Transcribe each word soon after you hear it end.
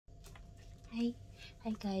Hi,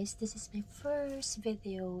 hi guys, this is my first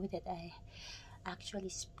video that I actually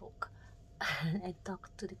spoke and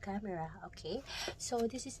talked to the camera. Okay, so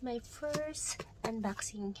this is my first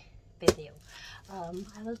unboxing video.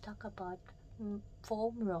 I will talk about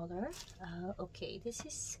foam roller. Okay, this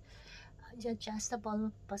is the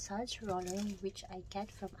adjustable massage roller which I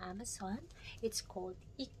get from Amazon. It's called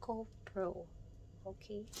Icco Pro.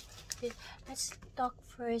 Okay, let's talk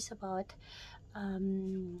first about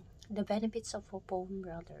the benefits of a foam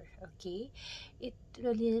roller. Okay, it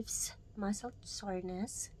relieves muscle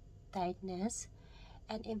soreness, tightness,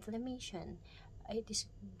 and inflammation. It is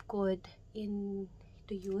good in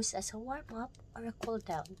to use as a warm-up or a cool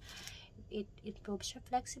down. It improves your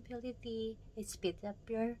flexibility, it speeds up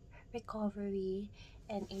your recovery,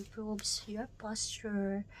 and improves your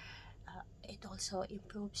posture. It also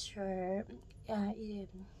improves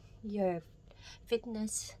your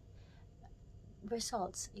fitness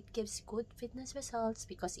results. It gives good fitness results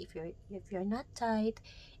because if you're not tight,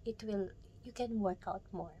 it will you can work out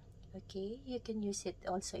more. Okay, you can use it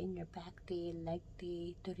also in your back day, leg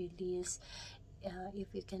day, to release. If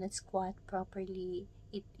you cannot squat properly,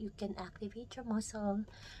 you can activate your muscle,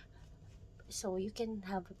 so you can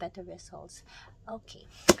have better results. Okay,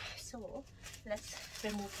 so let's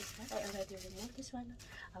remove this one. I already removed this one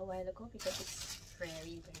a while ago because it's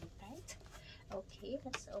very tight. Okay,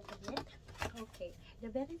 let's open it. Okay, the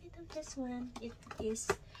benefit of this one, it is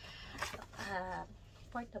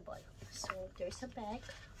portable. So there's a bag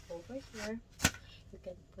over here. You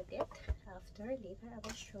can put it after. Later I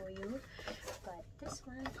will show you, but this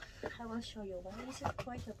one I will show you why is it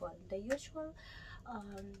portable. The usual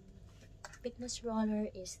fitness roller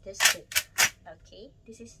is this big. Okay,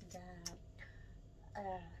 this is the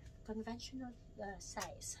conventional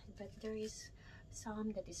size, but there is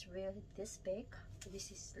some that is really this big.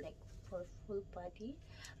 This is like for full body,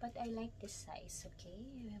 but I like this size. Okay,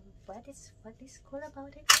 what is cool about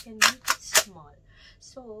it, you can make it small,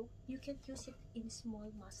 so you can use it in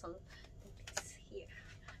small muscle that is here.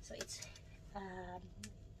 So it's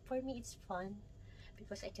for me it's fun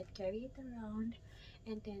because I can carry it around,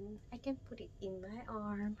 and then I can put it in my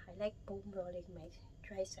arm. I like foam rolling my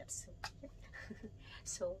triceps.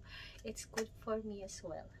 So it's good for me as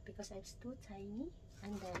well because I'm too tiny,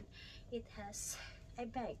 and then it has a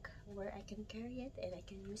bag where I can carry it and I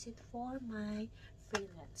can use it for my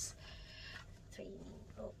freelance training.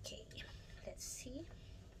 Okay, let's see.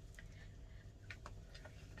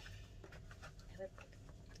 I will put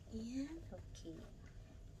it in. Okay,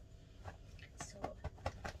 so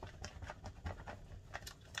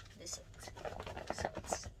this is so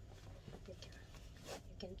it's you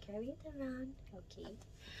can carry it around. Okay.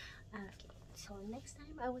 Okay, so next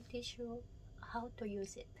time I will teach you how to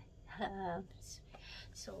use it.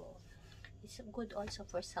 So it's good also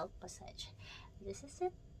for self massage. This is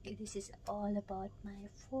it. This is all about my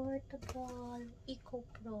portable Icco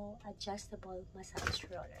Pro adjustable massage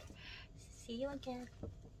roller. See you again.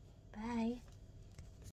 Bye.